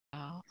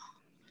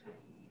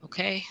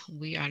Okay,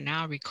 we are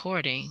now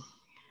recording.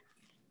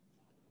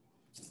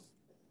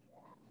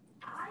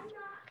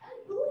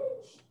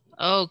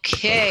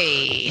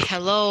 Okay,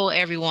 hello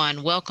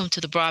everyone. Welcome to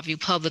the Broadview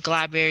Public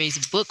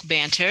Library's book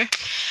banter.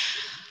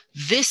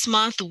 This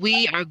month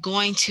we are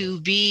going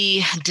to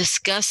be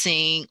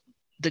discussing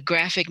the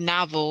graphic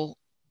novel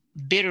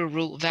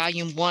Bitterroot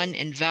Volume 1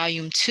 and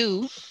Volume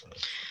 2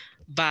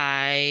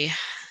 by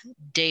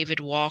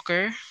David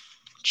Walker,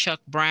 Chuck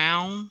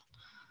Brown.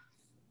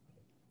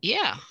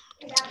 Yeah.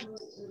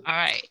 All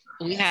right.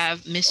 We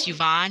have Miss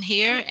Yvonne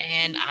here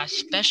and our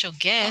special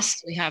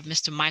guest, we have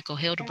Mr. Michael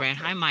Hildebrand.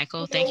 Hi,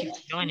 Michael. Thank you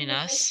for joining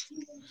us.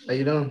 How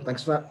you doing?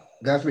 Thanks for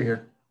glad to be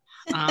here.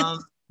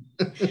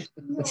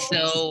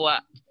 So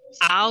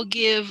I'll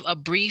give a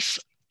brief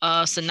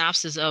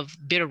synopsis of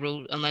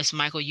Bitterroot, unless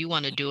Michael, you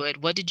want to do it.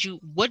 What did you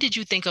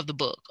think of the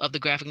book, of the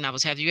graphic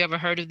novels? Have you ever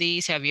heard of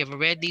these? Have you ever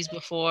read these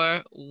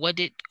before? What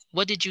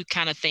did you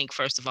kind of think,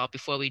 first of all,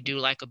 before we do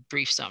like a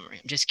brief summary?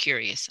 I'm just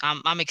curious.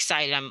 I'm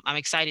excited. I'm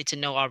excited to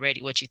know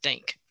already what you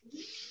think.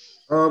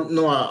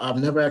 No, I've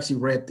never actually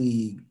read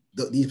these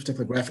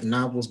particular graphic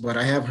novels, but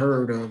I have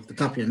heard of the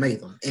company that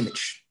made them,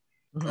 Image.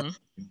 When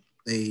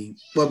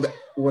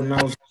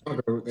I was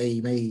younger,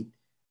 they made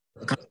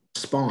a kind of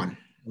Spawn,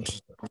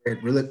 which I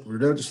read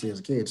religiously as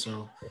a kid.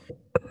 So,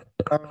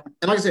 and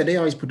like I said, they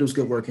always produce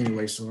good work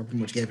anyway. So I pretty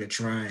much gave it a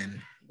try, and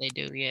they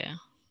do, yeah.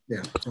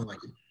 So I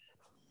like it.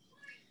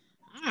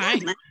 All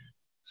right.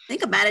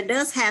 Think about it. It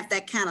does have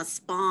that kind of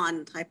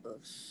Spawn type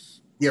of.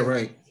 Yeah,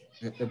 right.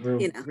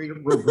 Real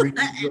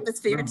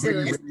atmosphere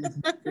to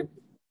it.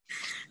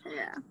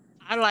 Yeah.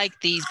 I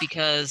like these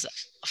because,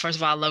 first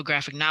of all, I love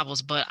graphic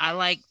novels, but I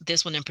like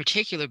this one in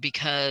particular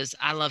because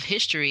I love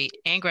history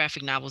and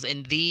graphic novels,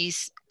 and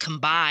these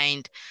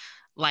combined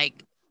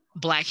like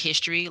Black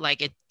history.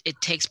 Like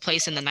it takes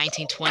place in the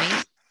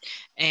 1920s,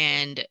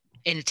 and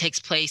it takes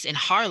place in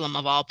Harlem,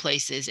 of all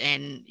places,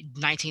 and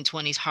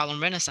 1920s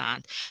Harlem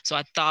Renaissance. So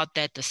I thought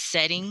that the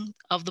setting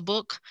of the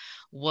book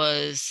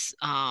was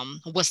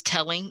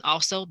telling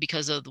also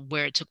because of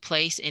where it took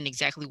place and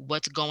exactly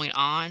what's going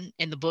on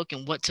in the book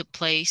and what took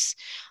place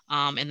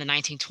in the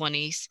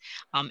 1920s.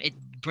 It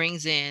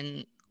brings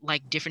in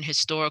like different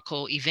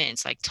historical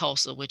events like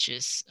Tulsa, which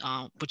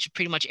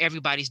pretty much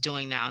everybody's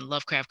doing now in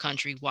Lovecraft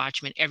Country,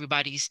 Watchmen,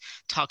 everybody's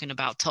talking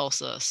about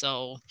Tulsa.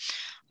 So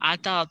I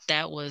thought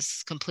that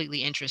was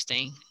completely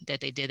interesting that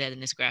they did that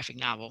in this graphic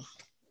novel.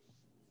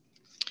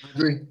 I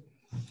agree.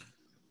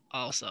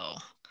 Also,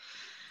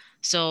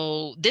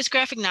 so this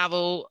graphic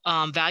novel,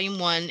 volume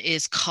 1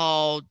 is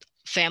called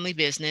Family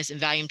Business and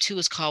volume 2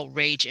 is called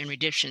Rage and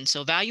Redemption.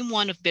 So volume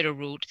 1 of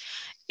Bitterroot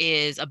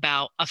is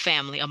about a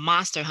family, a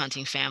monster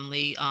hunting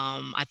family.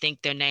 I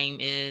think their name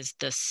is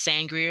the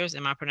Sangriers.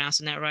 Am I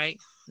pronouncing that right?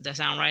 Does that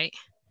sound right?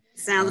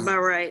 Sounds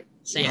about right.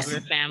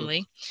 Sangrier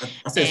family.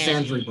 I said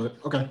Sandry, but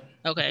okay.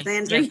 Okay.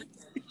 Sandry.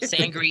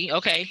 Sangri.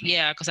 Okay.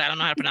 Yeah, because I don't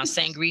know how to pronounce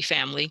Sangri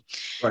family.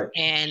 Right.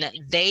 And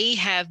they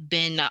have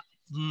been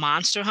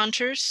monster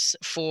hunters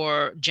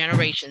for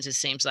generations, it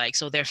seems like.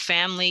 So their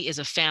family is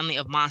a family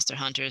of monster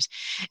hunters,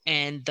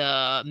 and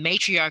the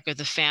matriarch of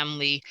the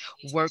family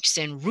works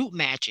in root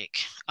magic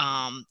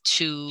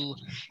to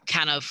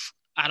kind of,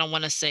 I don't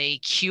want to say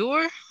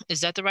cure, is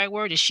that the right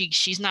word?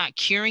 She's not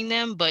curing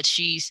them, but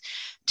she's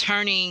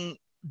turning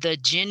the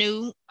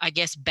Jinnu, I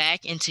guess,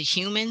 back into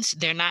humans.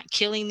 They're not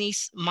killing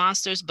these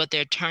monsters, but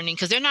they're turning,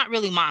 because they're not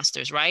really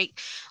monsters, right?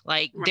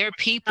 Like they're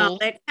people.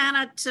 They kind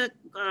of took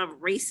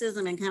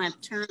racism and kind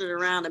of turned it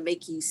around to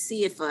make you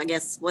see it for, I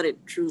guess, what it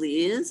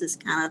truly is. It's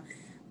kind of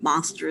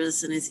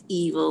monstrous and it's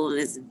evil and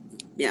it's,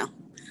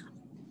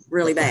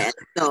 really bad.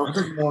 So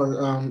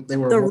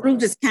the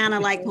root is kind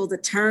of like supposed to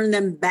turn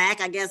them back,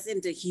 I guess,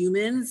 into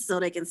humans so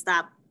they can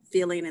stop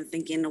feeling and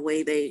thinking the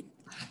way they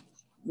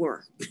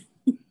were.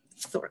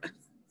 Sort of.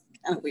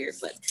 Kind of weird,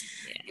 but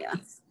yeah.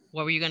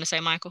 What were you going to say,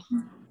 Michael?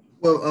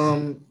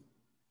 Well,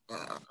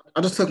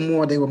 I just took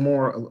they were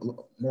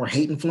more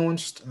hate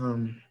influenced.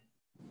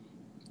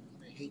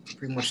 Hate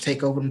pretty much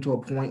take over them to a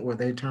point where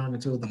they turn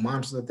into the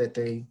monster that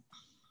they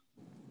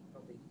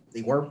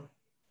were.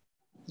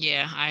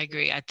 Yeah, I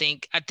agree. I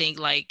think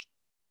like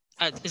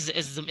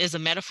is a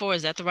metaphor,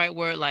 is that the right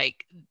word?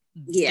 Like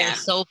they're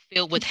so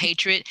filled with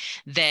hatred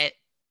that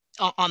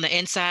on the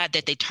inside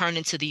that they turn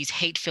into these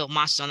hate-filled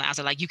monsters on the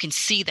outside. Like you can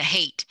see the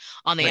hate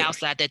on the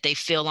outside that they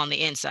feel on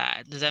the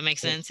inside. Does that make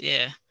sense?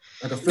 Yeah.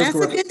 Like that's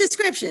a good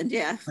description.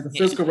 Yeah. Like a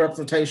physical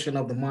representation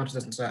of the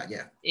monsters inside.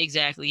 Yeah.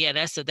 Exactly. Yeah,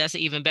 that's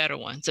an even better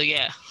one. So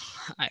yeah,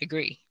 I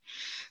agree.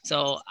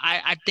 So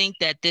I think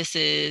that this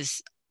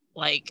is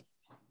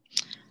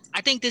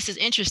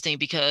interesting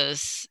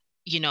because,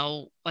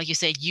 like you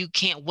said,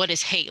 what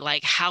is hate?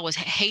 Like how is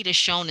hate is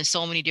shown in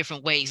so many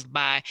different ways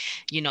by,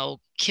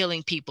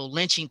 killing people,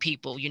 lynching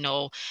people,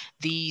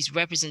 these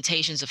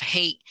representations of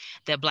hate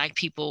that Black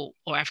people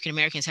or African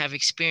Americans have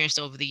experienced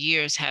over the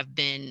years have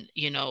been,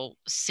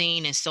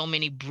 seen in so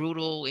many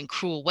brutal and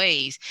cruel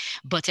ways,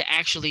 but to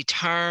actually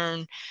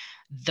turn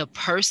the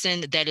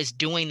person that is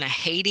doing the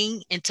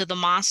hating into the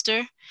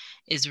monster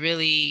is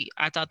really,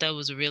 I thought that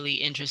was a really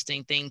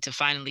interesting thing to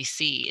finally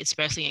see,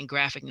 especially in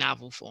graphic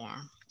novel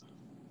form.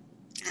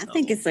 I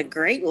think it's a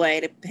great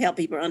way to help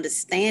people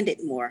understand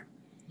it more.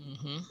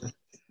 Mm-hmm.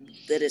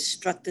 The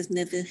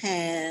destructiveness it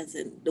has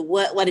and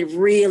what it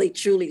really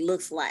truly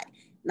looks like.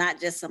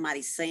 Not just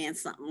somebody saying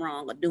something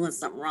wrong or doing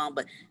something wrong,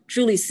 but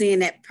truly seeing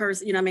that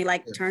person, you know what I mean?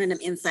 Like turning them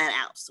inside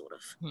out, sort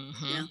of.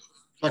 Mm-hmm. You know?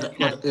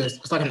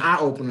 It's like an eye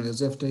opener,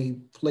 as if they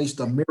placed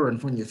a mirror in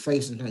front of your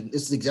face and like,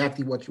 this is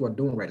exactly what you are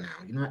doing right now.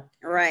 You're not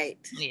right.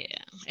 Yeah.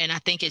 And I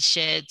think it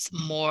sheds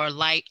more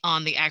light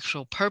on the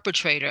actual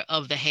perpetrator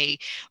of the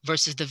hate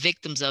versus the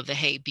victims of the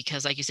hate.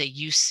 Because like you say,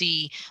 you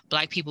see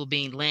Black people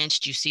being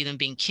lynched, you see them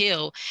being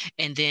killed,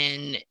 and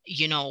then,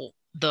 you know,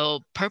 the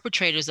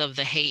perpetrators of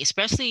the hate,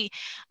 especially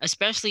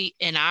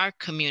in our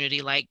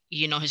community, like,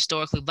 you know,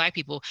 historically Black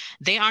people,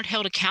 they aren't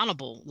held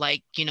accountable.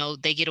 Like, you know,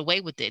 they get away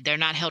with it. They're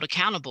not held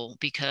accountable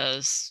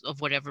because of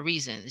whatever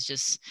reason. It's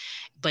just,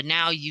 but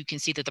now you can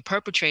see that the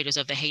perpetrators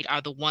of the hate are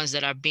the ones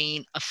that are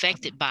being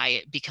affected by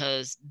it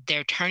because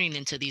they're turning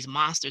into these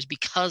monsters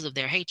because of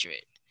their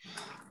hatred.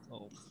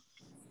 So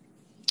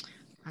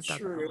I thought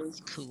that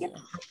was cool. Yep.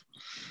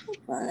 It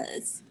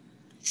was.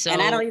 So,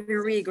 and I don't even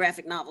read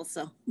graphic novels,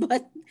 so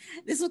but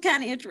this was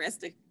kind of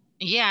interesting.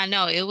 Yeah, I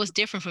know it was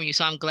different from you,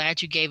 so I'm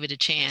glad you gave it a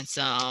chance.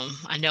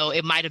 I know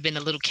it might have been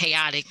a little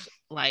chaotic,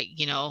 like,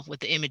 you know, with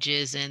the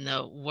images and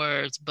the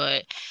words,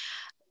 but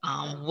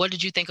what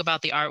did you think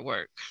about the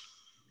artwork?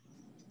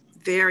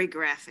 Very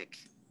graphic.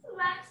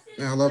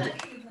 Yeah, I loved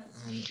it.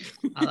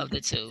 I loved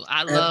it too.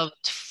 I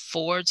loved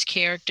Ford's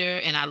character,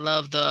 and I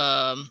love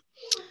the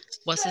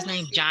what's his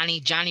name,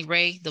 Johnny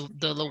Ray, the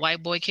little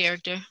white boy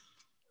character.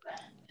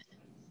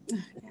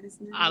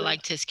 I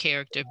liked his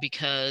character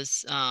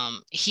because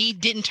he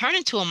didn't turn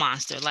into a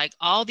monster. Like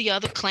all the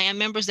other clan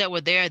members that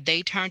were there,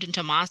 they turned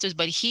into monsters,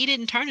 but he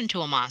didn't turn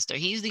into a monster.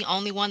 He's the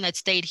only one that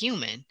stayed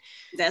human.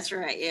 That's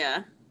right.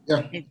 Yeah.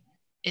 Yeah.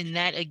 And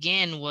that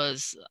again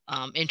was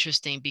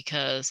interesting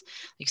because,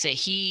 like I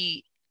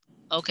say,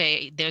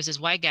 there's this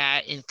white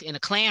guy in a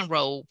clan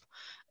robe,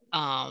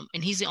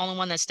 and he's the only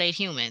one that stayed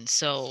human.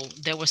 So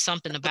there was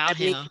something about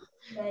him.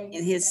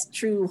 In his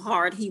true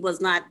heart, he was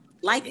not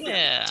like them.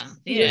 Yeah.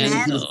 He even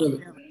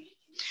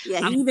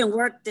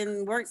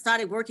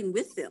started working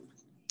with them.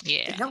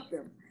 Yeah. To help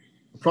them.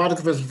 The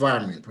product of his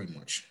environment, pretty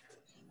much.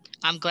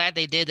 I'm glad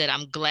they did that.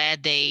 I'm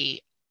glad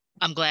they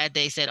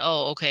said,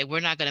 oh, okay,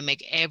 we're not going to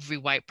make every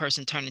white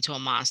person turn into a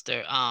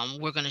monster.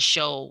 We're going to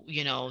show,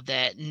 you know,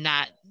 that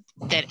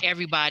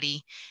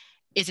everybody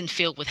isn't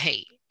filled with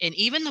hate. And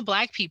even the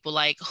Black people,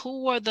 like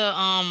who were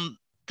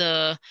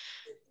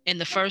in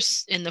the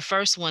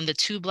first one, the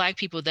two Black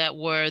people that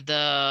were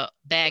the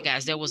bad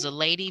guys. There was a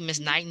lady, Miss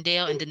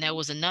Nightingale, and then there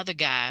was another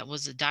guy.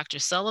 Was it Dr.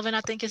 Sullivan,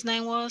 I think his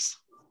name was?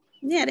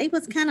 Yeah, they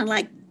was kind of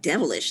like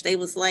devilish. They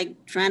was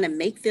like trying to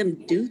make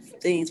them do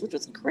things, which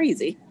was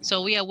crazy.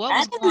 So yeah, what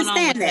was going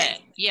on with that?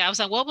 Yeah, I was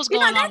like, what was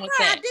going on with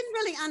that? I didn't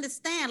really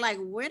understand, like,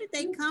 where did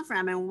they come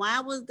from and why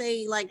was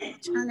they like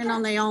turning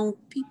on their own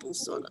people,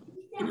 sort of,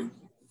 you know?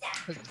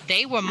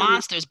 They were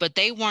monsters, but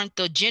they weren't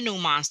the Genu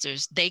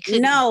monsters. They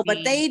couldn't. No,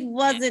 but they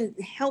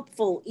wasn't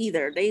helpful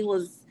either. I'm trying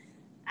to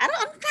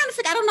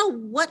figure. I don't know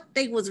what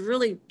they was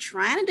really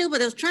trying to do,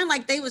 but it was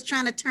they was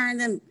trying to turn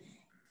them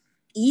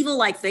evil,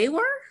 like they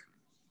were.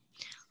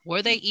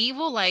 Were they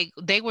evil? Like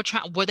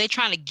were they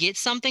trying to get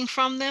something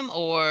from them,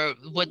 or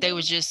what they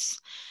was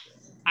just?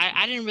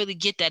 I didn't really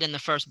get that in the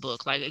first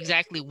book. Like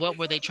exactly what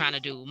were they trying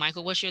to do?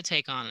 Michael, what's your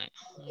take on it?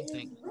 What do you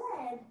think?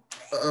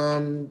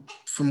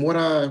 From what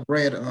I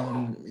read,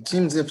 it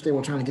seems as if they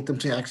were trying to get them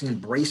to actually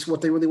embrace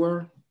what they really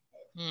were.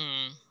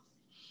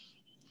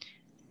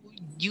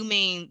 You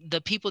mean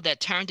the people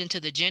that turned into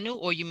the Genu,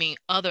 or you mean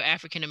other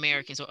African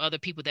Americans or other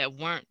people that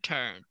weren't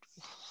turned?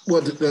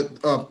 Well,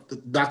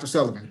 the Dr.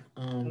 Sullivan.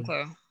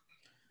 Okay.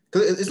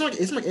 Because it's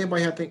like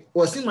everybody had to.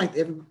 Well, it seemed like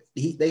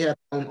they had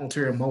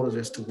ulterior motives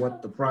as to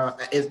what the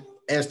problem is,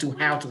 as to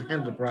how to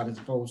handle the problem, as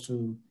opposed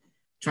to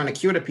trying to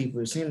cure the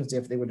people. It seems as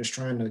if they were just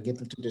trying to get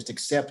them to just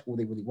accept who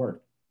they really were.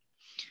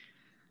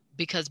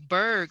 Because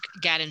Berg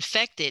got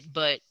infected,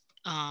 but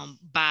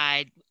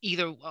by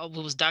either it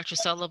was Dr.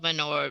 Sullivan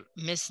or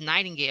Miss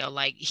Nightingale,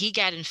 like he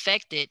got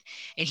infected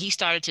and he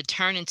started to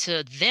turn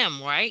into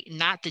them, right?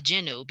 Not the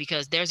Genu,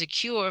 because there's a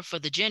cure for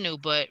the Genu,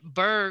 but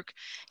Berg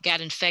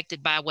got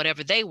infected by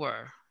whatever they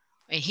were.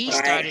 And he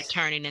started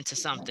turning into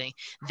something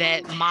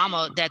that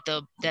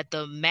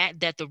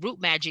the root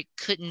magic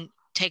couldn't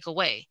take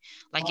away.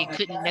 Like it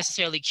couldn't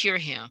necessarily cure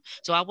him.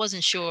 So I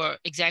wasn't sure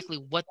exactly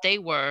what they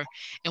were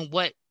and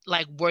what,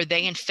 like, were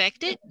they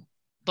infected?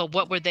 But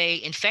what were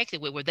they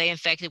infected with? Were they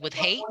infected with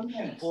hate,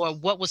 or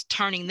what was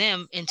turning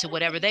them into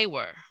whatever they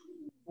were?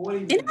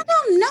 And I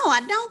don't know. I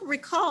don't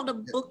recall the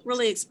book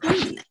really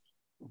explaining that.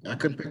 I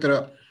couldn't pick it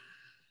up.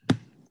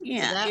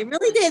 Yeah, it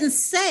really didn't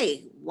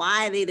say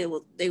why they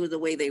were the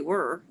way they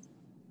were.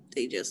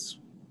 They just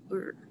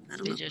Or I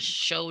don't They know. just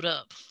showed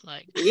up,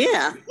 like.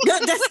 Yeah,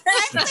 that's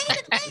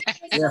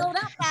they showed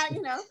up how,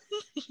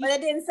 but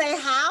it didn't say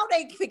how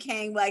they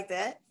became like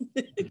that.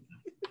 They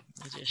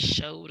just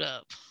showed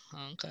up.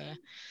 Okay.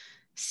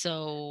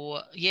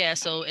 So yeah,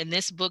 so in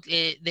this book,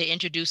 they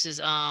introduces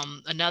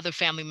another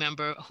family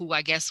member who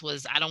I guess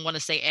was, I don't want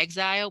to say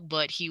exiled,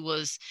 but he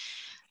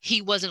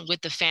wasn't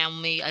with the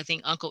family. I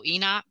think Uncle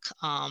Enoch,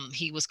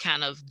 he was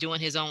kind of doing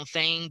his own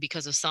thing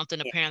because of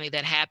something apparently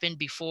that happened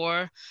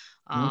before.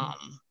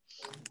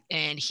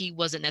 And he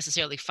wasn't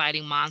necessarily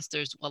fighting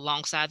monsters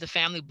alongside the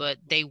family, but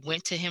they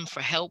went to him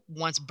for help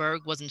once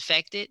Berg was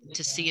infected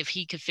to see if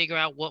he could figure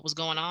out what was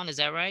going on. Is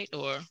that right?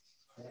 Or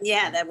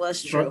yeah, that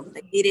was true.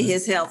 They needed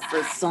his help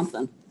for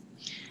something.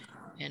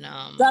 And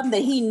something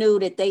that he knew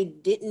that they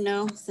didn't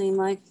know, seemed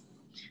like.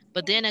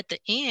 But then at the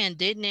end,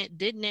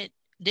 didn't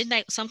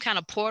that some kind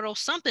of portal,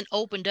 something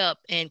opened up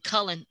and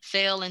Cullen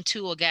fell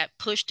into or got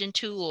pushed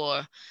into,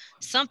 or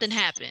something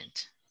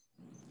happened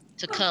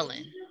to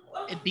Cullen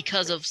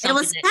because of It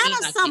was something that kind of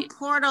Enoch some did.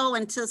 portal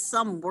into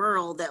some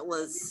world that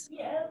was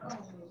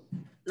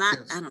not,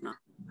 I don't know.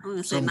 I'm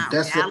gonna say Some not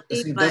desolate,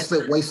 reality, but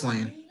desolate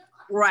wasteland.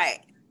 right.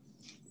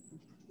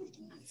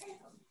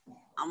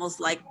 Almost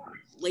like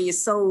when your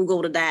soul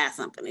go to die or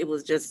something. It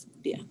was just,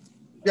 yeah.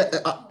 Yeah,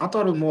 I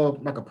thought it was more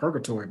like a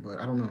purgatory, but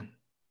I don't know.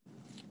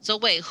 So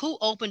wait, who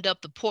opened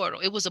up the portal?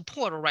 It was a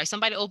portal, right?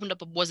 Somebody opened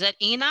up. Was that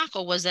Enoch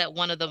or was that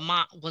one of the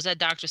was that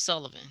Dr.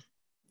 Sullivan?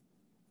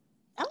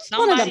 That was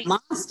Somebody? one of the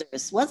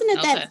monsters, wasn't it?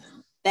 Okay.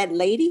 That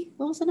lady?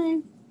 What was her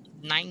name?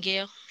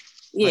 Nightingale.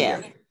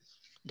 Yeah.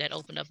 That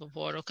opened up a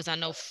portal, because I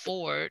know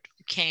Ford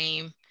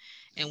came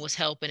and was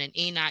helping, and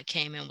Enoch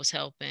came and was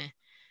helping.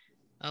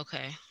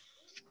 Okay.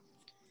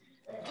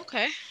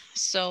 Okay.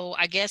 So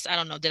I guess I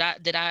don't know. Did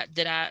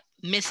I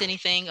miss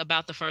anything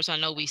about the first one?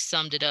 I know we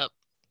summed it up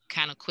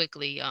kind of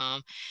quickly.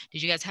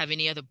 Did you guys have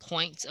any other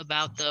points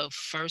about the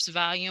first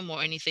volume,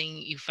 or anything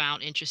you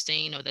found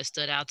interesting or that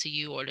stood out to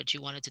you, or that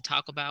you wanted to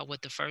talk about with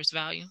the first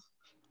volume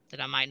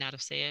that I might not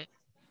have said?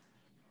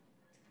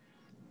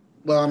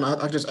 Well,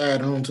 I'll just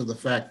add on to the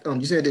fact.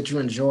 You said that you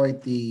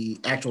enjoyed the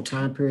actual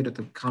time period that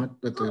the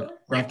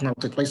graphic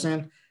novel took place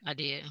in. I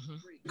did.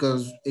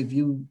 Because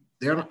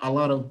there are a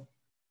lot of,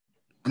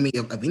 I mean,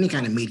 of any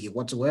kind of media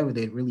whatsoever,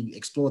 they really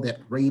explore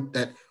that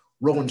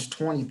Rowan's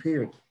 20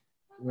 period,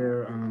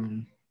 where I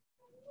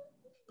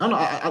don't know.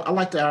 I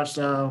like the art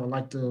style. I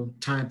like the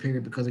time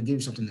period because it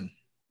gives you something new,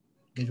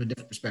 it gives you a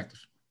different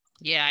perspective.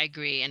 Yeah, I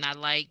agree. And I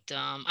liked,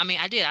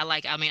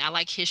 I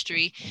like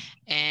history,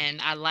 and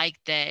I like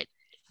that,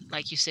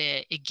 like you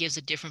said, it gives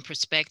a different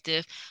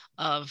perspective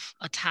of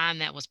a time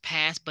that was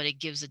past, but it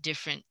gives a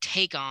different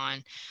take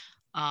on,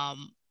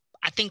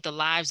 I think, the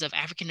lives of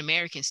African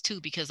Americans too,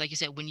 because like you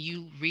said, when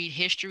you read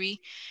history,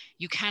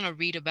 you kind of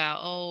read about,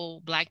 oh,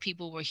 Black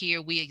people were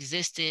here, we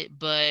existed,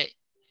 but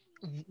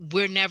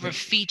we're never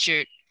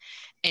featured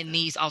in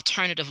these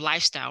alternative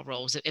lifestyle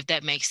roles, if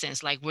that makes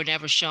sense. Like, we're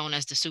never shown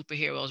as the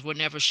superheroes, we're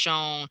never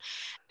shown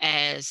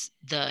as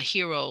the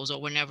heroes,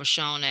 or we're never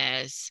shown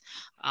as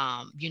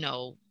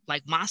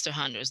like monster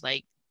hunters.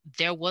 Like,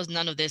 there was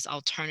none of this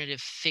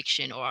alternative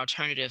fiction or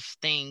alternative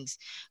things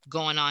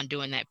going on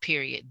during that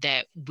period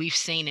that we've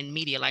seen in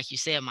media, like you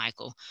said,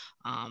 Michael.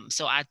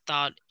 So I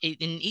thought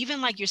and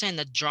even like you're saying,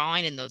 the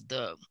drawing and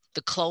the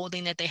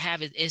clothing that they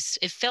have, it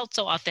felt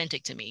so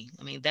authentic to me.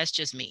 I mean, that's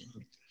just me.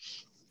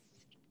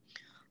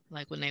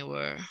 Like when they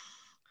were,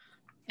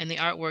 and the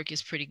artwork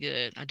is pretty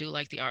good. I do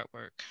like the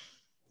artwork.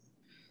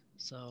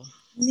 So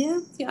yeah,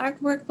 the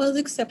artwork was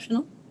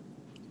exceptional.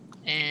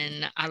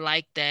 And I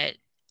like that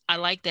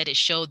it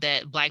showed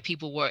that Black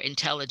people were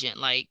intelligent.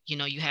 Like,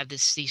 you have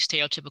these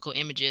stereotypical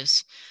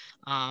images,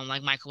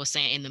 like Michael was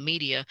saying, in the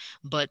media,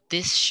 but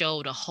this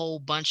showed a whole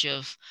bunch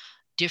of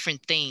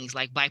different things.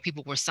 Like, Black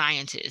people were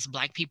scientists,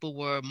 Black people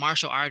were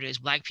martial artists,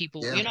 Black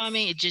people, Yeah. you know what I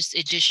mean? It just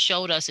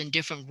showed us in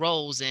different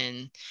roles,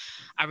 and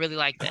I really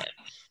like that.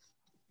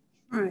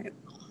 All right.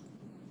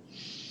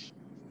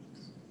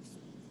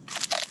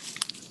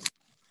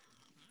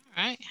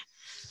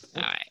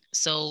 All right.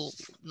 So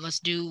let's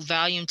do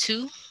volume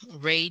 2,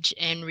 Rage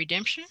and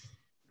Redemption.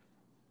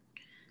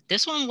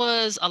 This one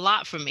was a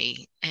lot for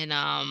me, and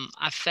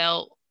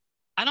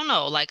I don't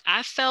know, like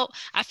I felt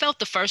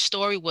the first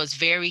story was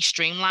very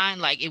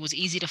streamlined. Like, it was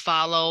easy to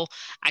follow.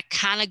 I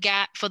kind of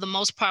got, for the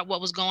most part,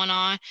 what was going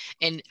on,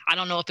 and I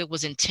don't know if it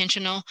was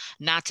intentional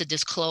not to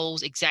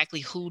disclose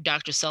exactly who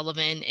Dr.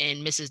 Sullivan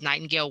and Mrs.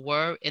 Nightingale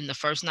were in the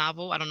first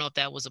novel. I don't know if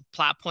that was a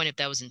plot point, if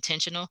that was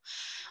intentional.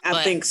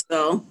 I think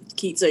so.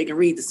 Keep so you can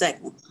read the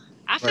second one.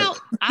 I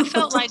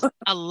felt like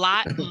a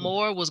lot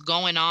more was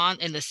going on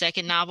in the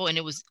second novel, and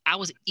I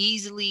was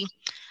easily,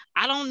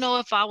 I don't know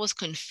if I was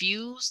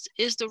confused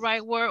is the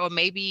right word, or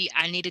maybe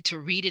I needed to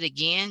read it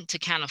again to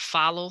kind of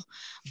follow,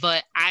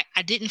 but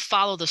I didn't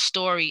follow the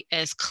story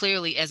as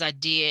clearly as I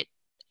did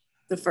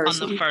the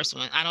first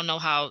one. I don't know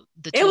how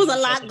it was a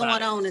lot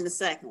going on in the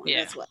second one. Yeah.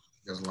 That's what.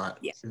 There's a lot.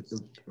 Yeah.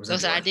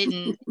 So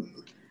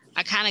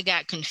I kind of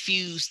got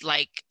confused,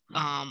 like,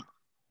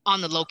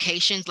 on the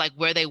locations, like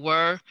where they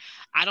were.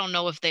 I don't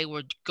know if they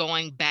were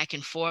going back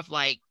and forth.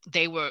 Like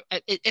they were,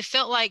 it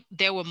felt like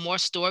there were more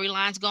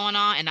storylines going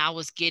on, and I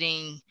was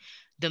getting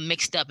them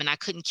mixed up, and I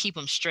couldn't keep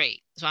them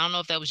straight. So I don't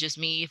know if that was just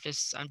me. If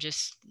it's, I'm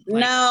just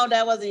like, No,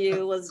 that wasn't you.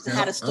 It was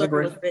how the story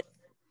was written.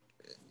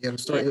 Yeah, the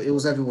story it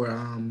was everywhere.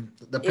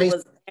 The It pace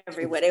was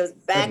everywhere. It was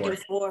back everywhere.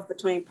 and forth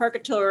between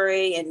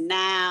purgatory and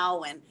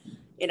now, and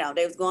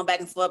they was going back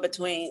and forth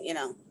between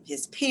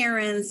his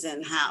parents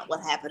and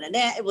what happened to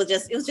that. It was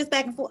just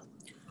back and forth.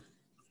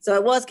 So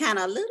it was kind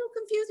of a little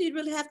confusing. You'd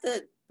really have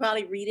to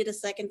probably read it a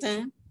second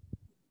time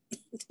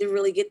to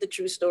really get the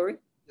true story.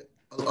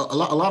 A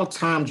lot of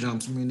time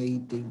jumps. I mean,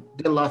 they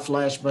did a lot of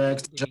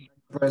flashbacks.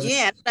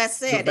 Yeah,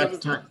 that's what I said. They was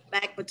time.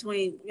 back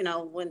between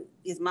when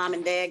his mom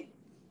and dad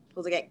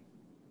was like,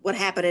 what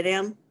happened to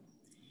them,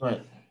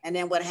 Right? And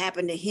then what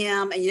happened to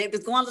him, and it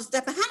was going to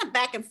step kind of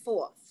back and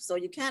forth. So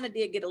you kind of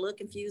did get a little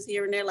confused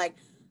here and there, like,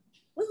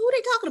 well, who are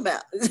they talking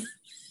about?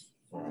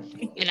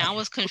 and I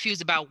was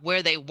confused about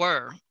where they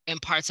were in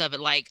parts of it.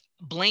 Like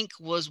Blink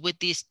was with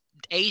this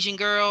Asian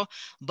girl,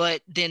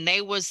 but then they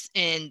was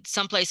in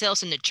someplace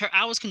else in the church.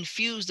 I was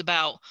confused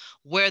about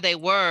where they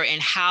were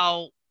and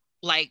how,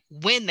 like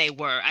when they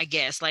were, I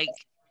guess, like,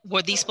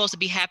 were these supposed to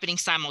be happening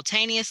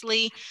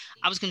simultaneously?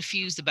 I was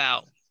confused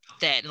about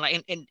that. And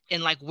like,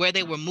 and like where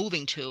they were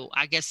moving to,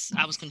 I guess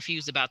I was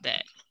confused about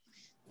that.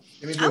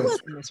 I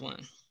was, in this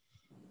one.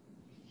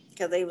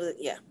 because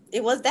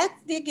it was that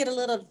did get a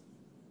little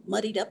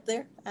muddied up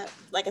there.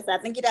 Like I said,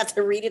 I think you'd have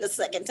to read it a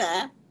second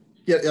time.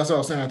 Yeah, that's what I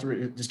was saying. I have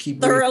to just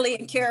keep thoroughly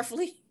and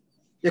carefully.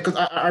 Yeah, because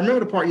I remember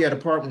the part. Yeah, the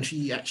part when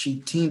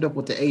she teamed up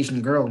with the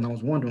Asian girl, and I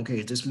was wondering, okay,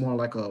 is this more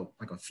like a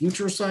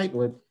future site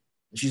where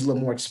she's a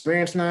little more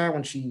experienced now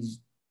when she's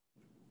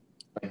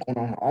like going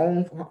on her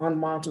own on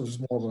monsters? It's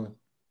more of a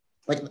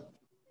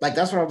like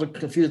that's what I was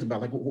confused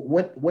about. Like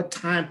what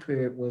time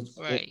period was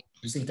right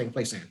this thing taking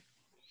place in?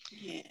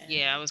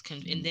 Yeah, I was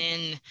and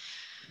then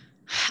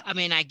I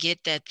mean, I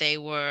get that they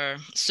were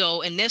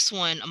so in this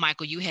one,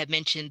 Michael, you had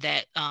mentioned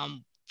that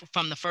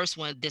from the first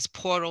one, this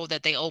portal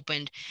that they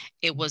opened,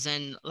 it was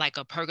in like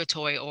a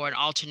purgatory or an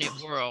alternate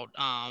world.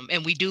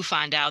 And we do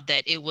find out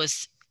that it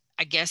was,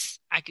 I guess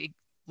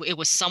it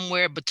was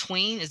somewhere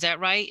between, is that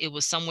right? It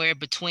was somewhere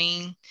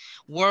between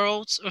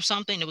worlds or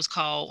something. It was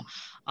called,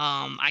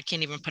 I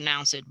can't even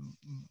pronounce it,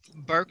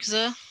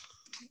 Berkza.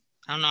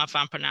 I don't know if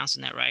I'm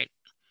pronouncing that right.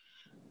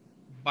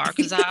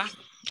 Barkaza.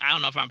 I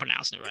don't know if I'm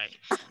pronouncing it right.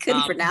 I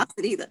couldn't pronounce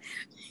it either.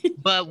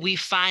 But we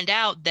find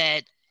out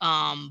that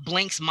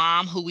Blink's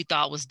mom, who we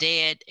thought was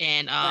dead,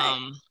 and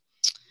right.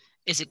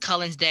 Is it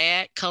Cullen's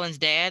dad? Cullen's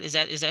dad, is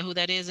that who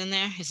that is in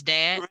there? His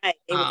dad? Right.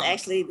 It was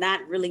actually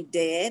not really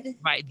dead.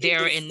 Right.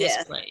 They're in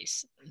this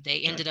place.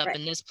 They ended up right.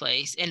 in this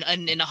place, and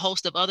a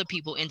host of other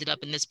people ended up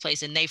in this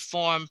place, and they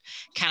formed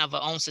kind of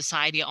a own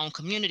society, a own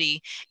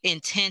community,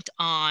 intent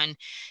on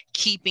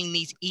keeping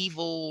these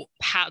evil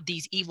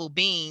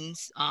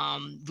beings.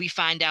 We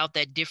find out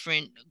that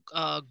different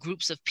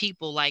groups of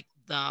people, like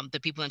the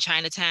people in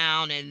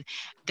Chinatown, and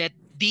that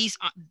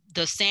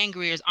the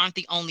Sangreers aren't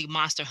the only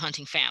monster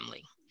hunting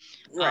family.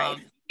 Right.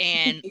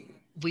 And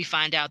we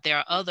find out there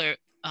are other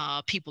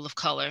people of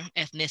color,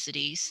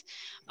 ethnicities.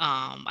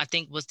 I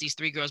think was these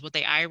three girls, were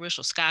they Irish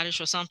or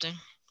Scottish or something?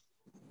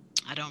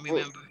 I don't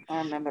remember. I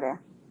remember that.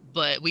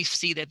 But we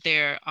see that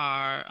there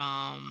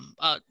are,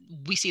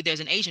 we see there's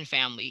an Asian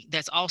family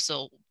that's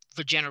also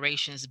for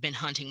generations been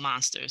hunting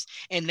monsters,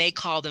 and they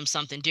call them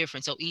something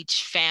different. So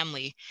each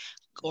family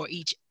or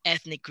each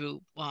ethnic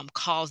group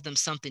calls them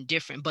something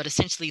different, but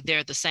essentially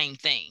they're the same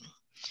thing.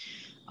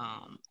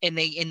 And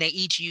they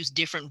each use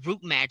different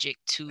root magic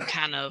to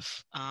kind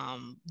of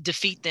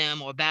defeat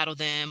them or battle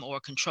them or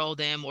control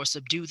them or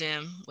subdue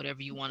them,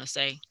 whatever you want to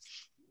say.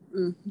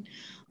 Mm-hmm.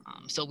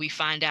 So we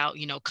find out,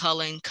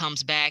 Cullen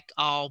comes back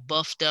all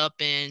buffed up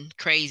and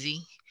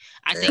crazy.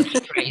 I think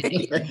he's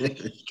crazy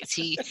because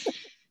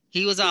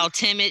he was all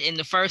timid in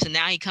the first, and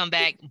now he come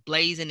back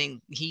blazing,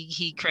 and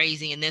he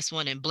crazy in this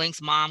one. And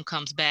Blink's mom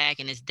comes back,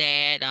 and his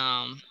dad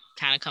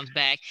kind of comes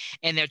back,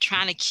 and they're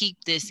trying to keep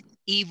this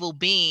evil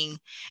being,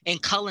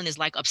 and Cullen is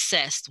like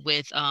obsessed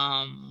with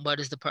what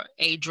is the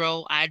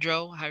Idro,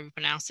 how do you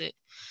pronounce it?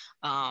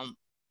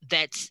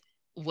 That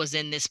was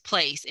in this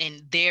place,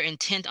 and they're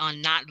intent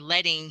on not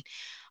letting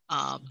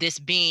this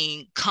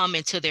being come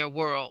into their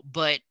world,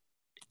 but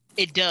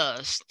it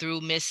does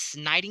through Miss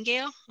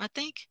Nightingale, I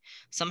think.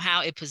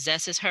 Somehow it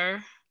possesses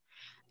her,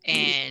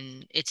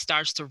 and it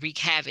starts to wreak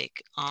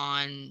havoc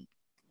on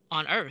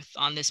Earth,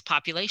 on this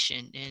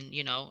population, and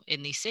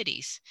in these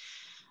cities.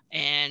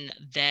 And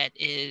that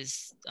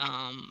is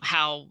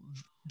how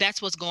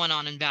that's what's going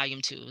on in volume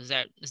 2. Is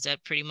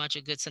that pretty much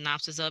a good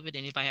synopsis of it?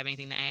 Anybody have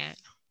anything to add?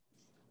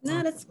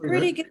 No, that's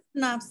pretty good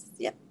synopsis.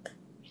 Yep.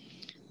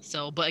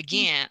 So, but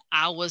again,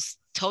 I was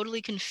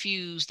totally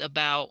confused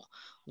about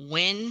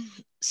when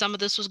some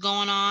of this was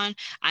going on.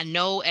 I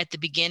know at the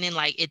beginning,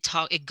 like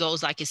it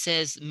goes like it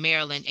says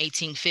Maryland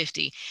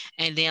 1850,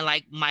 and then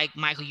like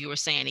Michael, you were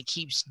saying, it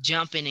keeps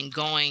jumping and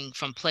going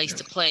from place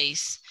to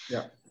place.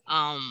 Yeah.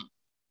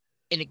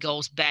 and it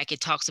goes back, it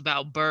talks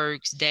about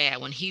Berg's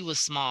dad when he was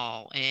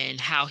small and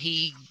how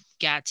he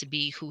got to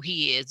be who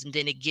he is. And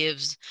then it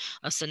gives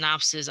a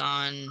synopsis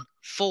on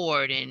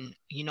Ford and,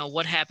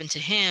 what happened to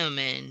him.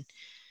 And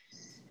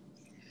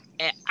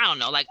I don't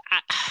know, like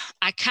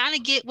I kind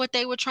of get what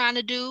they were trying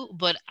to do,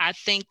 but I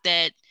think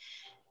that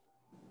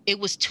it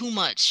was too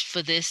much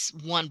for this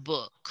one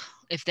book,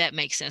 if that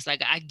makes sense.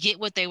 Like, I get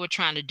what they were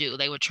trying to do.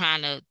 They were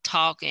trying to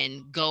talk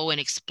and go and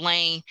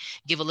explain,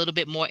 give a little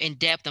bit more in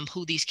depth on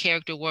who these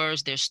characters were,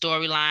 their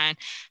storyline,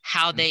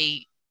 how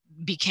they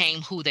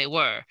became who they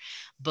were.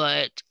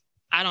 But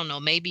I don't know,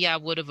 maybe I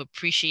would have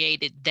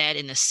appreciated that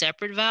in a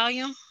separate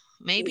volume,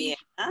 maybe. Yeah,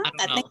 I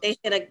don't know. think they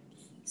should have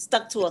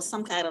stuck to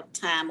some kind of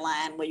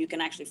timeline where you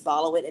can actually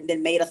follow it and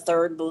then made a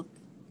third book,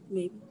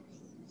 maybe.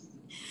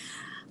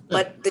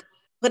 But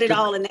put it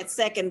all in that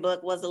second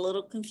book was a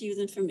little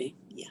confusing for me.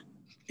 Yeah.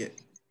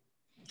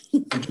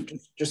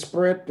 Just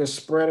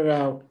spread it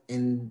out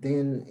and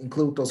then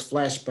include those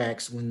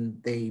flashbacks when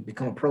they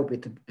become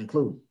appropriate to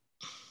include.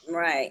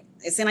 Right.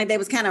 It seemed like they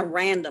was kind of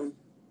random.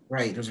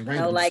 Right. There's a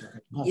random. Like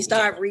you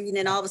start reading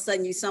and all of a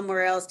sudden you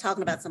somewhere else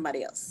talking about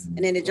somebody else.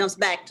 And then it jumps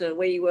back to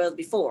where you were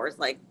before. It's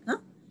like, huh?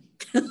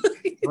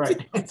 Right.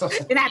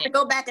 Then I have to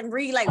go back and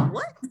read like,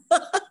 what?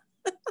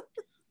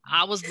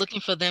 I was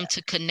looking for them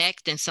to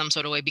connect in some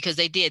sort of way because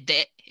they did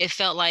that. It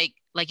felt like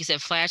you said,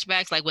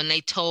 flashbacks, like when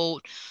they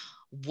told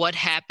what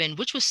happened,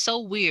 which was so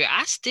weird.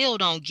 I still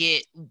don't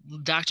get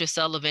Dr.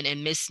 Sullivan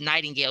and Miss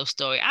Nightingale's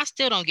story. I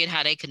still don't get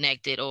how they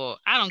connected, or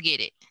I don't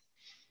get it.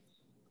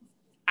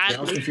 I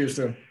was confused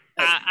too.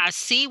 I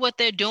see what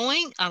they're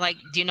doing. I like,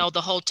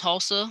 the whole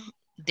Tulsa,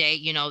 they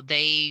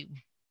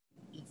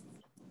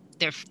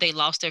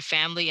lost their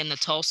family in the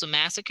Tulsa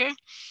massacre.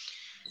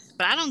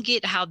 But I don't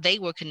get how they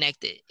were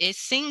connected. It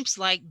seems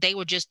like they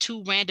were just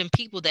two random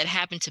people that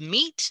happened to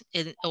meet,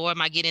 or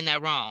am I getting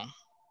that wrong?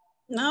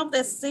 No,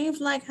 that seems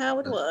like how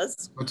it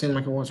was. It seemed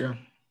like it was, yeah.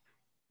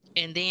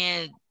 And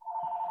then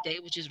they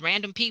were just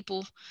random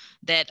people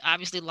that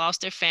obviously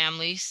lost their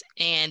families,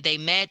 and they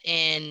met,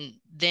 and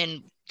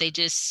then they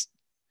just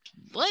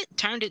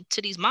turned it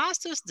to these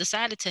monsters,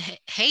 decided to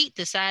hate,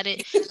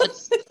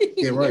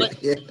 yeah, right.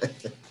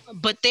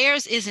 But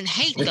theirs isn't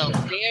hate though.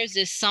 Theirs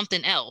is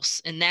something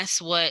else, and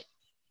that's what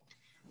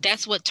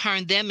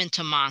turned them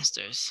into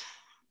monsters.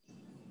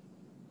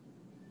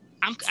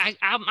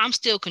 I'm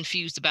still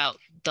confused about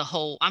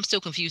I'm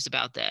still confused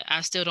about that.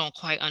 I still don't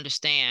quite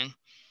understand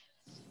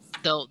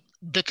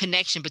the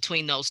connection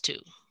between those two.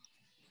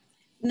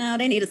 No,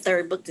 they need a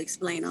third book to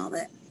explain all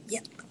that.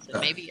 Yep. So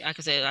maybe, like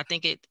I said, I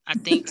think I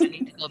need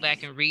to go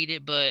back and read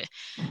it, but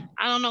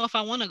I don't know if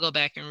I want to go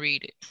back and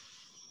read it.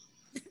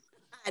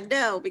 I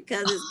know,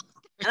 because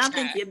I don't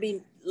think you'll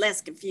be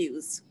less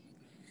confused.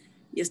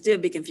 You'll still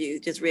be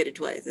confused. Just read it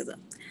twice.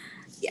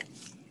 Yeah.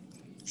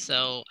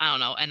 So I don't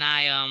know. And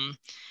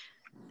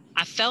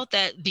I felt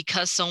that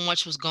because so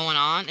much was going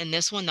on in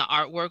this one, the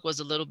artwork was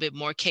a little bit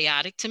more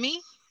chaotic to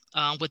me,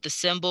 with the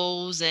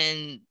symbols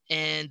and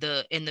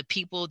the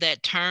people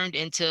that turned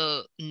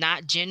into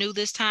not Genu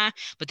this time,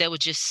 but they were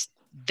just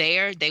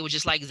there. They were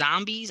just like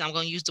zombies. I'm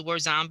going to use the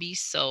word zombies.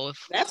 So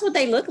that's what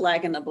they look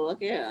like in the book.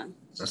 Yeah.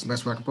 That's the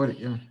best way I can put it.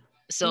 Yeah.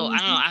 So I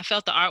don't know. I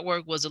felt the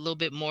artwork was a little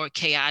bit more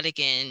chaotic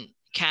and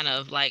kind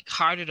of like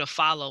harder to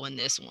follow in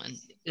this one.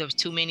 There was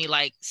too many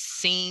like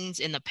scenes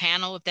in the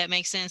panel, if that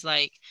makes sense.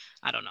 Like,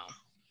 I don't know.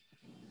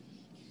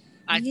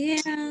 I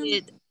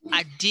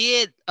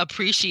did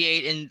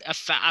appreciate, and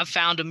I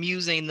found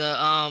amusing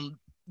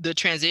the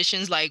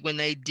transitions, like when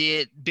they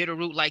did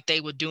Bitterroot, like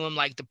they would do them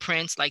like the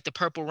Prince, like the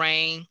Purple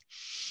Rain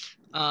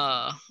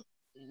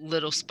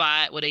little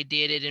spot where they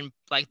did it in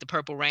like the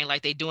Purple Rain,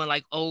 like they doing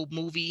like old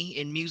movie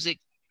and music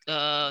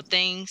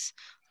things,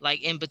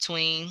 like in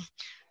between.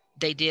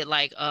 They did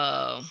like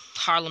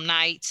Harlem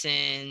Nights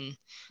and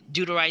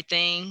Do the Right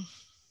Thing.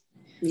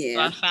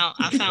 Yeah. So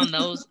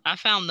I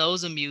found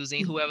those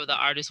amusing, whoever the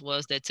artist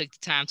was that took the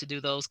time to do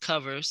those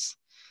covers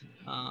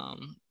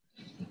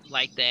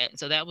like that.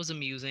 So that was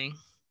amusing.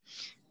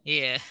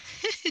 Yeah.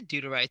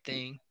 Do the right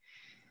thing.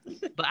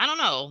 But I don't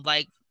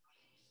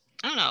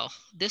know,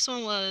 this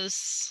one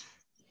was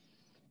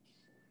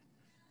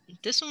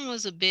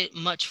a bit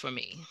much for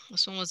me.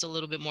 This one was a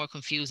little bit more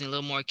confusing, a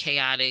little more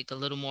chaotic, a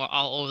little more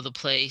all over the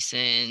place.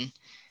 And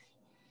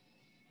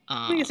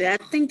like I said,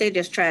 I think they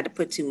just tried to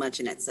put too much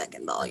in that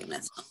second volume.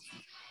 That's all.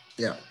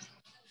 Yeah.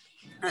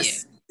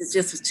 It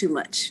just was too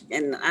much.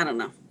 And I don't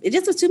know. It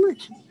just was too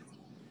much.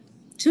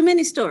 Too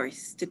many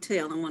stories to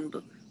tell in one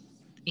book.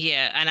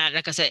 Yeah. And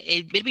like I said,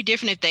 it'd be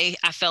different if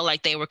I felt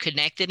like they were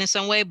connected in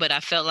some way, but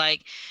I felt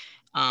like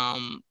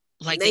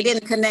they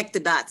didn't connect the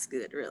dots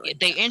good, really.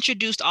 They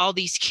introduced all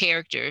these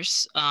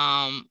characters,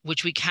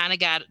 which we kind of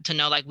got to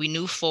know. Like we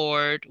knew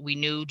Ford, we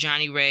knew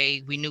Johnny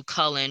Ray, we knew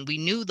Cullen, we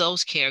knew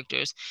those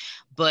characters,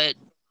 but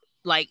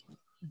like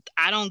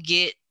I don't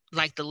get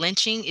like the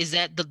lynching. Is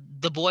that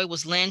the boy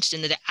was lynched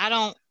and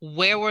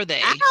where were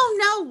they? I don't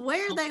know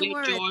where they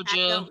were. Georgia. I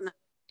don't know.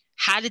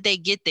 How did they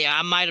get there?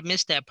 I might have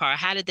missed that part.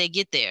 How did they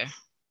get there?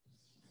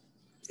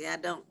 See, I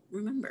don't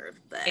remember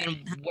that. And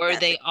were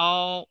they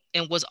all,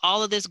 and was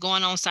all of this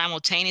going on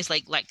simultaneous?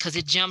 Like, because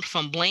it jumped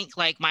from Blink,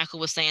 like Michael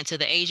was saying, to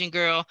the Asian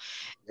girl.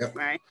 Yep.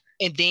 Right.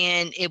 And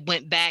then it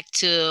went back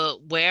to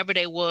wherever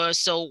they were.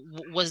 So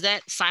was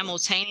that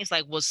simultaneous?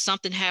 Like, was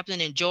something happening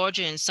in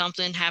Georgia and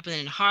something happening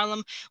in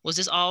Harlem? Was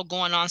this all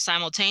going on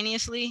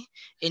simultaneously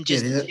and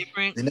just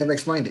different? They never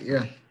explained it.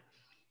 Yeah.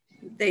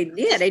 They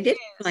did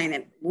explain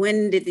it.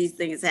 When did these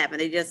things happen?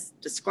 They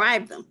just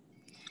described them.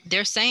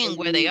 They're saying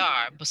where they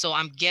are, but so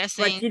I'm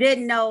guessing. But you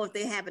didn't know if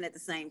they happened at the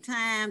same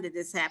time. Did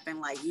this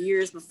happen like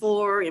years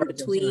before, in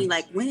between?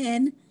 Like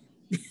when?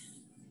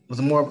 Was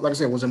it more, like I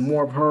said, was it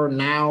more of her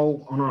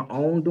now on her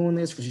own doing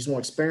this because she's more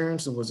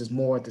experienced, or was it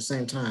more at the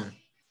same time?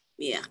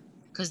 Yeah.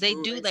 Because they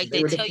do, like,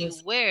 they tell you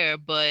where,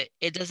 but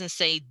it doesn't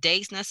say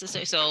dates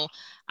necessarily. So,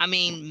 I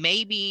mean,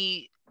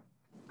 maybe,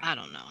 I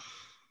don't know.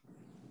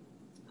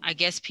 I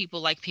guess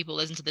people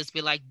listen to this be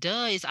like,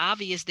 duh, it's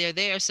obvious they're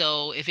there.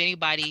 So if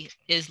anybody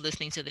is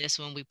listening to this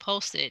when we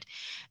post it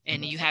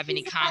and you have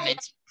any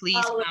comments, please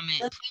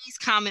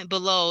comment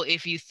below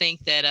if you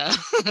think that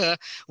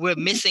we're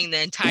missing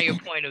the entire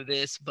point of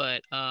this.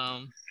 But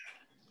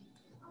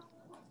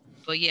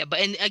yeah,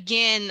 and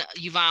again,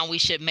 Yvonne, we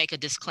should make a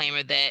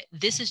disclaimer that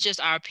this is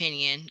just our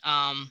opinion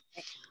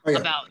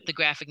about the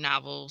graphic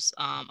novels,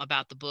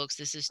 about the books.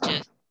 This is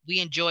just,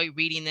 we enjoy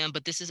reading them,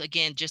 but this is,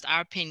 again, just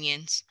our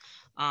opinions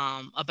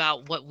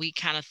about what we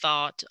kind of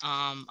thought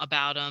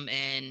about them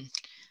and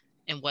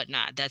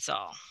whatnot. That's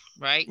all,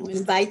 right? We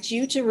invite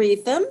you to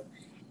read them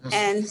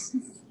and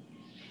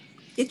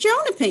get your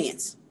own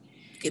opinions.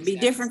 It could be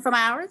different from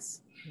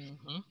ours.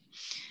 Mm-hmm.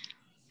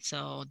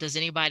 So does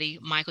anybody,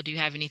 Michael, do you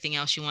have anything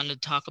else you want to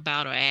talk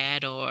about or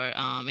add, or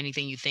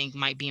anything you think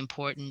might be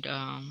important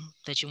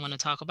that you want to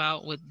talk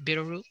about with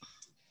Bitterroot?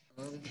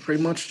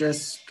 Pretty much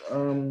just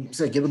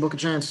said, give the book a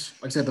chance.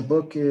 Like I said, the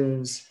book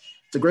it's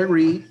a great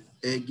read.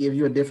 It gives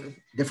you a different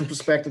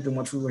perspective than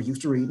what we were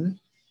used to reading.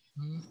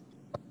 Mm-hmm.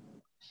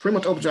 Pretty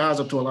much opens your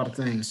eyes up to a lot of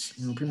things.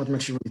 Pretty much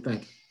makes you really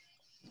think.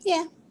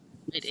 Yeah,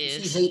 it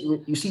is.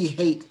 You see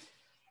hate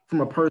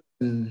from a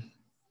person,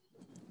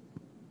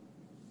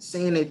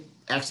 seeing it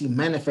actually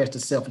manifest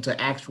itself into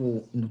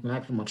actual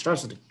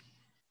monstrosity.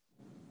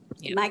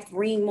 It might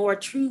ring more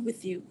true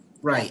with you.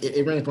 Right.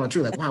 It rings more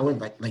true. Like, wow,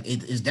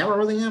 is that what I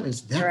really am?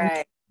 Is that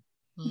right?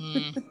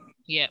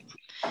 Yeah.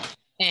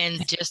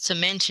 And just to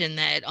mention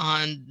that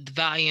on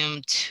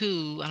volume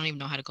 2, I don't even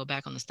know how to go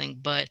back on this thing,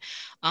 but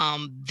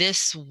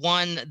this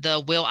won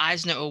the Will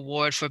Eisner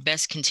Award for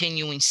Best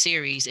Continuing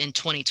Series in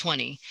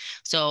 2020.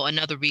 So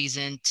another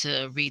reason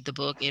to read the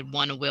book. It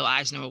won a Will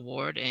Eisner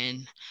Award,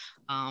 and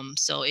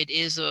so it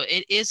is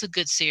a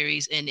good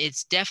series, and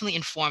it's definitely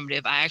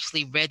informative. I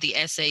actually read the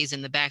essays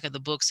in the back of the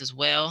books as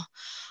well,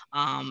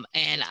 and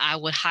I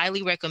would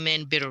highly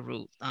recommend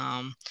Bitterroot.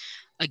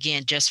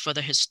 Again, just for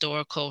the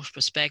historical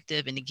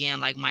perspective. And again,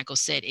 like Michael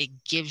said, it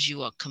gives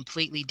you a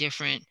completely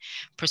different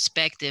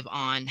perspective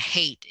on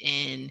hate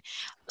and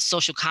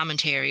social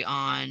commentary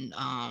on,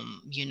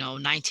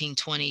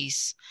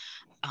 1920s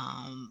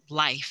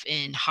life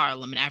in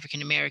Harlem and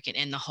African-American,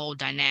 and the whole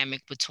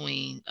dynamic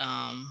between,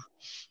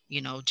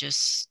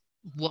 just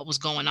what was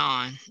going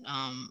on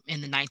in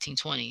the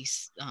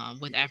 1920s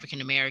with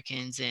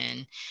African-Americans,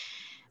 and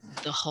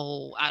the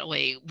whole,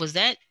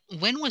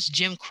 when was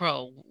Jim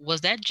Crow? Was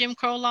that Jim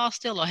Crow law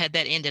still, or had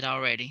that ended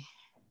already?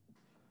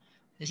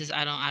 This is,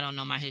 I don't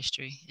know my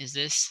history. Is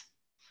this?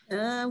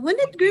 When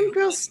did Jim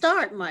Crow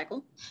start,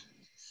 Michael?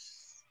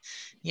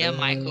 Yeah,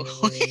 Michael.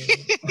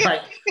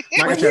 Right.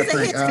 Well, he's a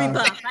history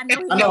buff. I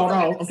know.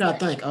 I'm trying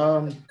to think.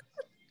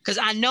 Because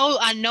I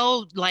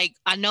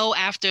know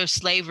after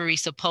slavery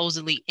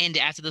supposedly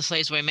ended, after the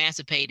slaves were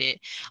emancipated,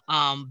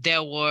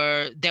 there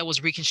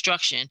was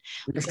Reconstruction.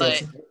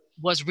 But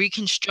was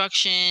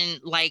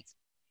Reconstruction like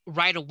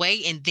right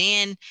away? And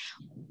then,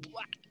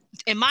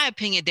 in my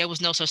opinion, there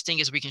was no such thing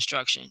as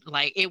Reconstruction.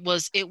 Like it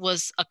was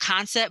a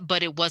concept,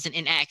 but it wasn't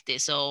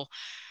enacted. So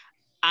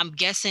I'm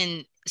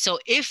guessing, so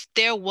if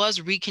there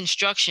was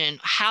Reconstruction,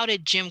 how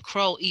did Jim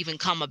Crow even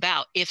come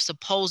about if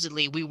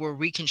supposedly we were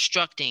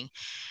reconstructing?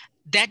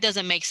 That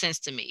doesn't make sense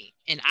to me.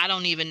 And I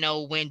don't even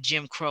know when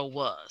Jim Crow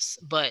was,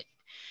 but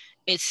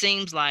it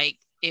seems like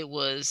it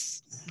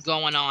was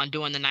going on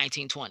during the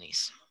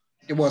 1920s.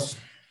 It was.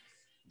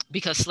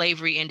 Because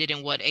slavery ended in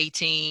what,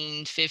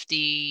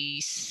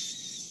 1850?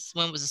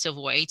 When was the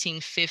Civil War?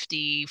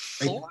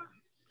 1854?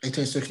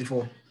 1864.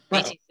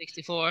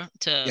 1864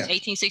 to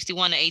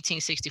 1861 to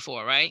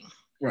 1864, right?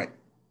 Right.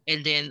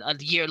 And then a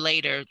year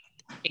later,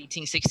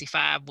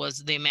 1865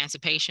 was the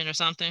emancipation or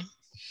something?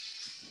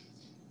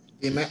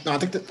 No, I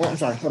think I'm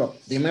sorry, hold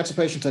up. The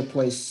emancipation took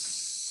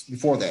place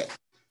before that.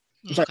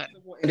 Okay.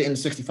 Ended in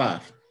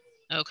 65.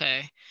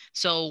 Okay.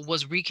 So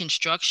was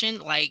Reconstruction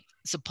like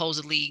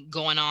supposedly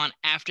going on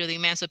after the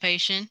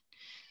emancipation?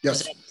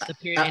 Yes. The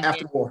period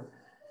after the war.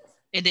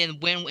 And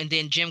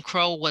then Jim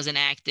Crow was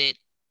enacted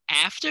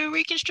after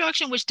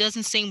Reconstruction, which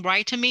doesn't seem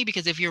right to me,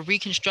 because if you're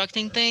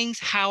reconstructing things,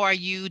 how are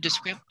you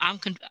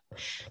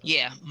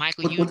yeah,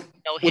 Michael, you know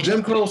Well, Jim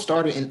history. Crow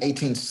started in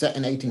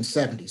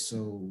 1870,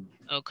 so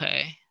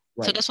Okay.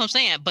 So right, that's what I'm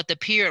saying. But the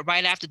period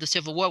right after the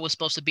Civil War was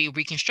supposed to be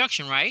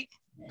Reconstruction, right?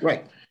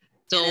 right.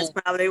 And that's So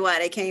probably why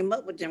they came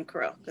up with Jim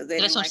Crow, because they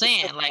that's didn't what I'm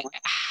like the saying. Civil Like, War.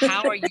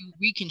 how are you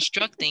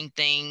reconstructing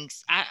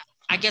things?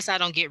 I guess I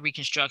don't get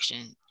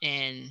Reconstruction.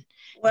 And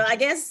Well, I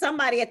guess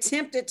somebody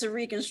attempted to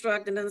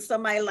reconstruct, and then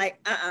somebody like,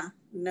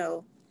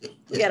 no,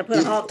 we got to put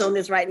a halt on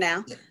this right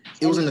now.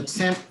 It was an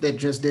attempt that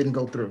just didn't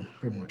go through,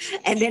 pretty much.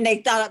 And then they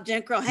thought up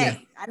Jim Crow. Hey, Yeah.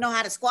 I know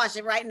how to squash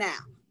it right now.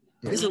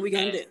 This is what we're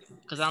gonna do.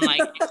 because I'm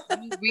like,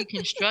 you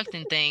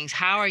reconstructing things,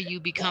 how are you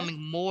becoming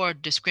more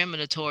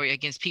discriminatory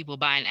against people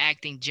by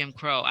enacting Jim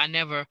Crow? I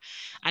never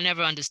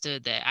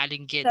understood that. I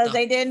didn't get Because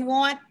they didn't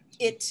want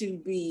it to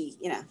be,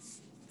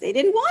 they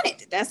didn't want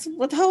it. That's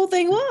what the whole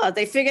thing was.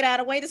 They figured out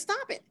a way to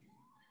stop it.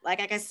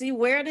 Like I can see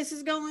where this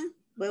is going,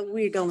 but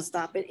we're gonna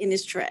stop it in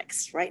its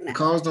tracks right now.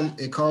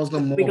 It caused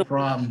them more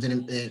problems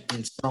than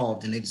it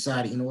solved, and they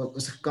decided, you know what,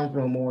 let's come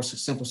from a more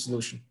simple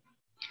solution.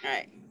 All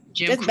right.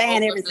 Jim Just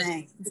ban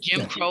everything.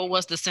 Jim Crow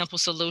was the simple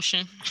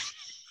solution.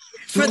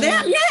 For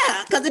them,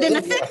 yeah, because it didn't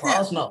affect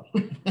them. No.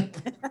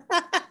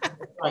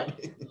 Right.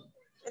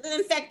 It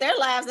didn't affect their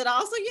lives at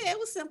all. So yeah, it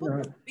was simple.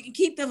 Right. We can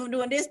keep them from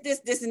doing this,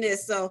 and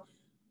this. So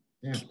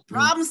yeah.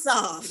 Problem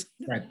solved.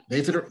 Right.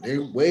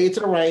 They're way to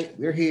the right.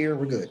 We're here.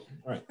 We're good.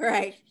 All right.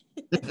 Right.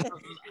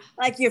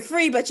 Like you're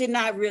free, but you're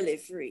not really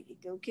free.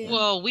 Okay.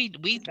 Well, we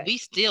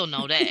still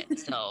know that.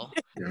 So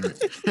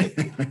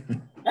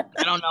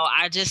I don't know.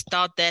 I just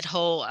thought that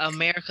whole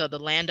America, the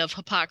land of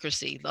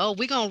hypocrisy. Oh,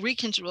 we're gonna we're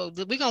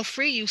gonna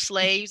free you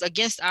slaves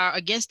against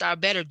our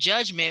better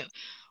judgment.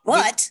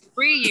 What?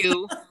 Free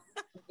you.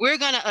 We're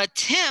gonna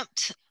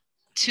attempt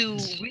to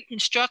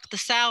reconstruct the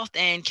South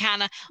and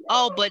kind of,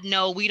 but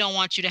no, we don't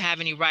want you to have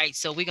any rights.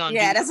 So we're gonna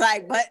that's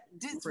like, but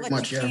this is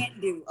what you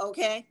can't do,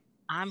 okay?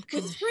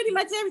 Which is pretty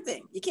much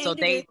everything. You can't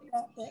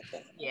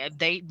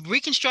do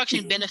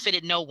Reconstruction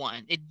benefited no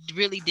one. It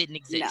really didn't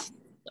exist.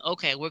 No.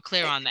 Okay, we're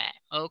clear on that.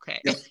 Okay.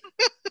 Yep.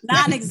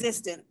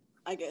 Non-existent,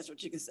 I guess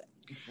what you can say.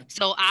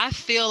 So I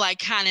feel like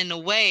kind of in a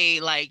way,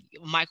 like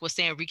Mike was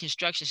saying,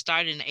 Reconstruction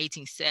started in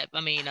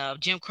the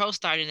Jim Crow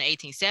started in the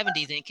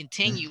 1870s and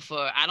continued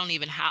for, I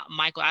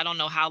don't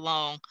know how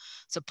long,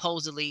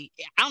 supposedly.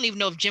 I don't even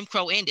know if Jim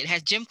Crow ended.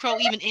 Has Jim Crow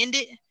even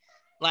ended?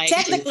 Like,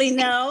 technically,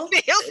 no.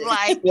 Feels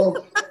like.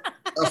 Well,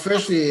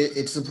 officially,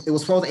 it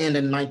was supposed to end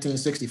in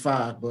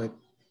 1965, but.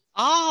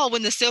 Oh,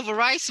 when the Civil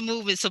Rights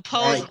Movement,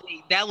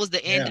 supposedly that was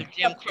the end of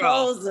Jim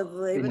Crow.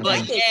 Supposedly,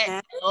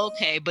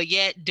 but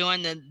yet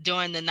during the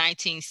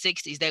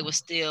 1960s, they were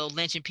still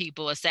lynching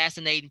people,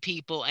 assassinating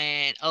people,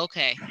 and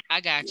okay, I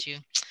got you.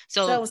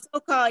 So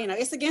so-called,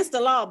 it's against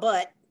the law,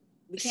 but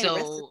we can't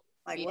arrest it.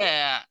 Like,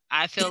 yeah, what?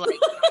 I feel like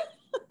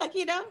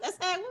that's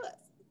how it was.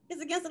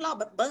 It's against the law,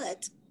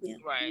 but yeah.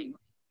 Right.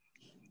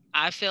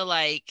 I feel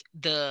like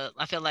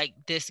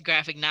this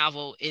graphic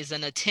novel is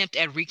an attempt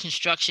at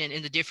reconstruction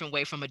in a different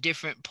way, from a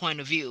different point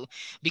of view,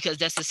 because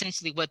that's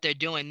essentially what they're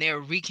doing.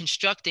 They're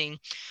reconstructing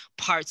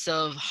parts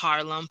of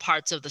Harlem,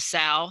 parts of the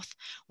South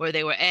where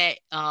they were at,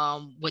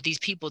 with these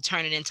people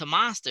turning into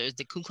monsters,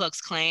 the Ku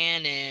Klux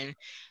Klan, and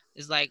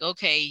it's like,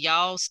 okay,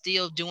 y'all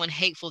still doing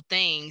hateful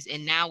things,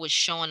 and now it's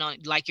showing on,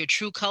 like, your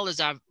true colors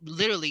are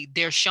literally,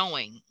 they're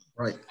showing.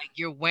 Right. Like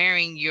you're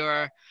wearing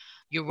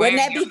wouldn't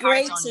that be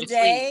great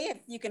today if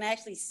you can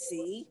actually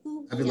see?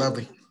 That'd be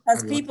lovely.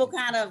 Because people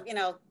kind of,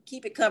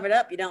 keep it covered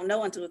up. You don't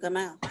know until it come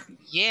out.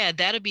 Yeah,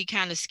 that'd be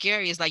kind of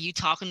scary. It's like you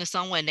talking to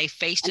someone and they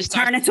face just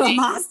turn into a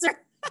monster.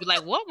 Be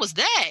like, what was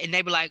that? And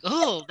they be like,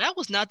 oh, that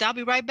was nothing. I'll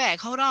be right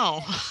back. Hold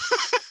on.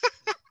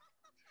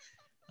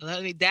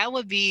 That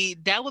would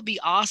be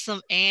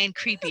awesome and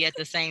creepy at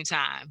the same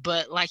time.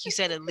 But like you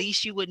said, at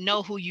least you would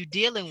know who you're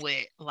dealing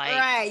with. Like,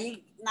 right, you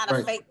not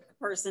a fake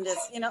person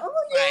that's I'm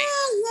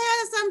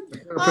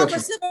for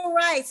civil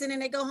rights, and then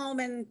they go home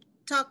and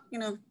talk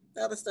the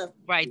other stuff.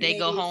 Right, they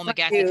go home and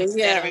got the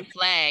Confederate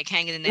flag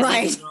hanging in their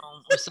living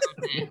room or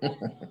something,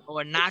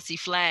 or a Nazi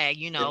flag,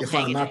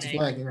 hanging Nazi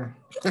flag,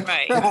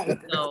 right.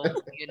 So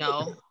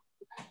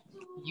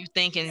you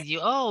thinking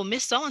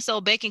Miss So and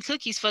So baking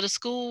cookies for the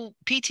school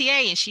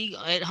PTA, and she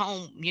at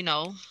home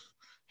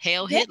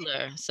hail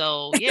Hitler.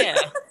 So yeah.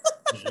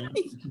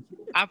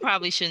 I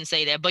probably shouldn't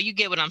say that, but you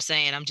get what I'm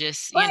saying. I'm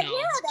just, yeah,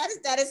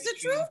 that is the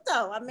truth,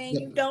 though. I mean,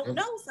 you don't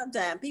know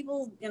sometimes.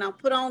 People,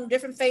 put on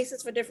different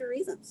faces for different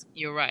reasons.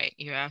 You're right.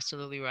 You're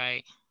absolutely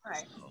right.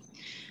 Right.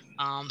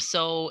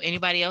 So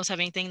anybody else have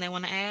anything they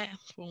want to add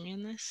before we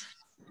end this?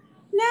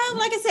 No,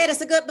 like I said, it's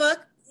a good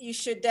book. You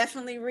should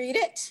definitely read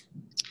it.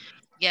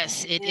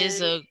 Yes, it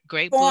is a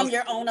great book. Form book.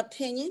 your own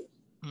opinion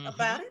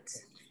about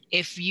it.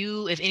 If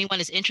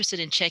anyone is interested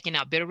in checking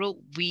out Bitterroot,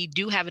 we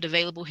do have it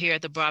available here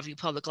at the Broadview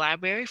Public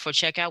Library for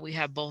checkout. We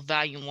have both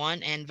Volume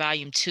 1 and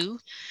Volume 2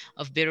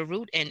 of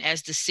Bitterroot. And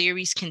as the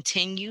series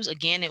continues,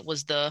 again, it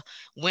was the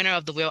winner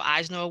of the Will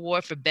Eisner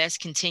Award for Best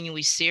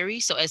Continuing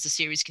Series. So as the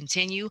series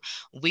continue,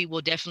 we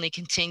will definitely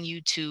continue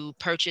to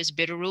purchase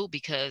Bitterroot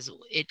because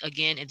it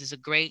is a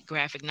great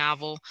graphic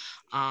novel.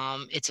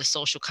 It's a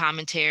social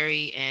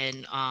commentary,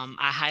 and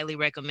I highly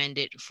recommend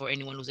it for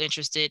anyone who's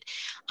interested.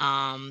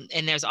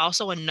 And there's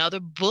also another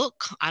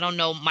book. I don't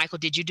know, Michael,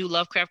 did you do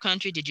Lovecraft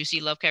Country? Did you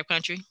see Lovecraft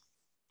Country?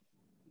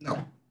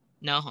 No.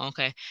 No?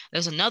 Okay.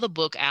 There's another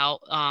book out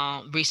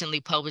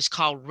recently published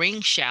called Ring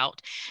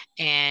Shout,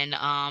 and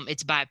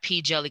it's by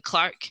P. Jelly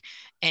Clark.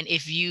 And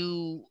if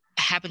you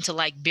happen to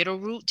like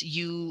Bitterroot,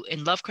 you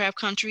in Lovecraft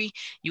Country,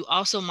 you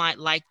also might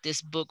like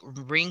this book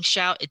Ring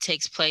Shout. It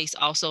takes place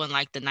also in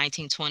like the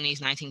 1920s,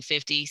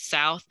 1950s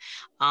South.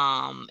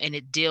 And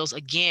it deals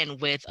again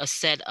with a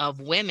set of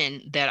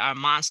women that are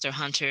monster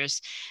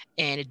hunters,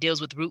 and it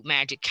deals with root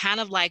magic, kind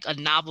of like a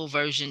novel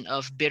version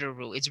of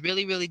Bitterroot. It's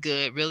really, really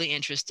good, really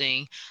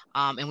interesting.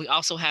 And we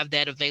also have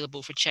that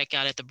available for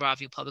checkout at the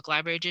Broadview Public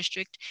Library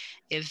District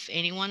if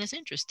anyone is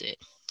interested.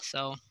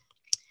 So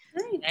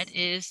that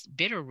is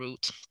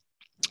Bitterroot.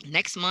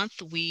 Next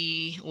month,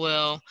 I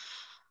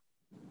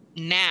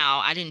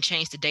didn't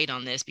change the date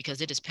on this because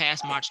it is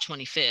past March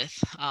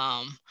 25th.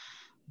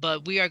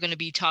 But we are going to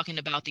be talking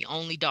about The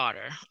Only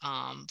Daughter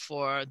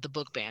for the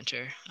book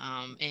Banter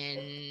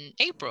in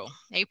April.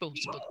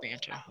 April's book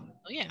Banter.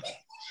 Oh, yeah.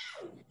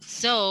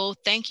 So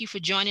thank you for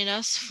joining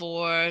us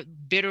for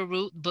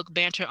Bitterroot, book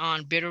banter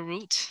on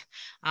Bitterroot.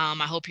 I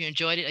hope you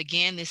enjoyed it.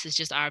 Again, this is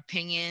just our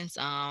opinions,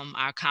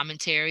 our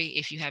commentary.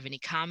 If you have any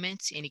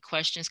comments, any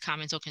questions,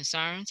 comments, or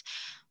concerns,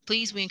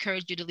 please, we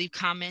encourage you to leave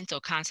comments or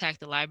contact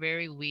the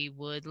library. We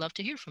would love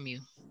to hear from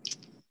you.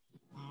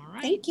 All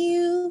right. Thank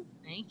you.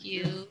 Thank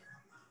you.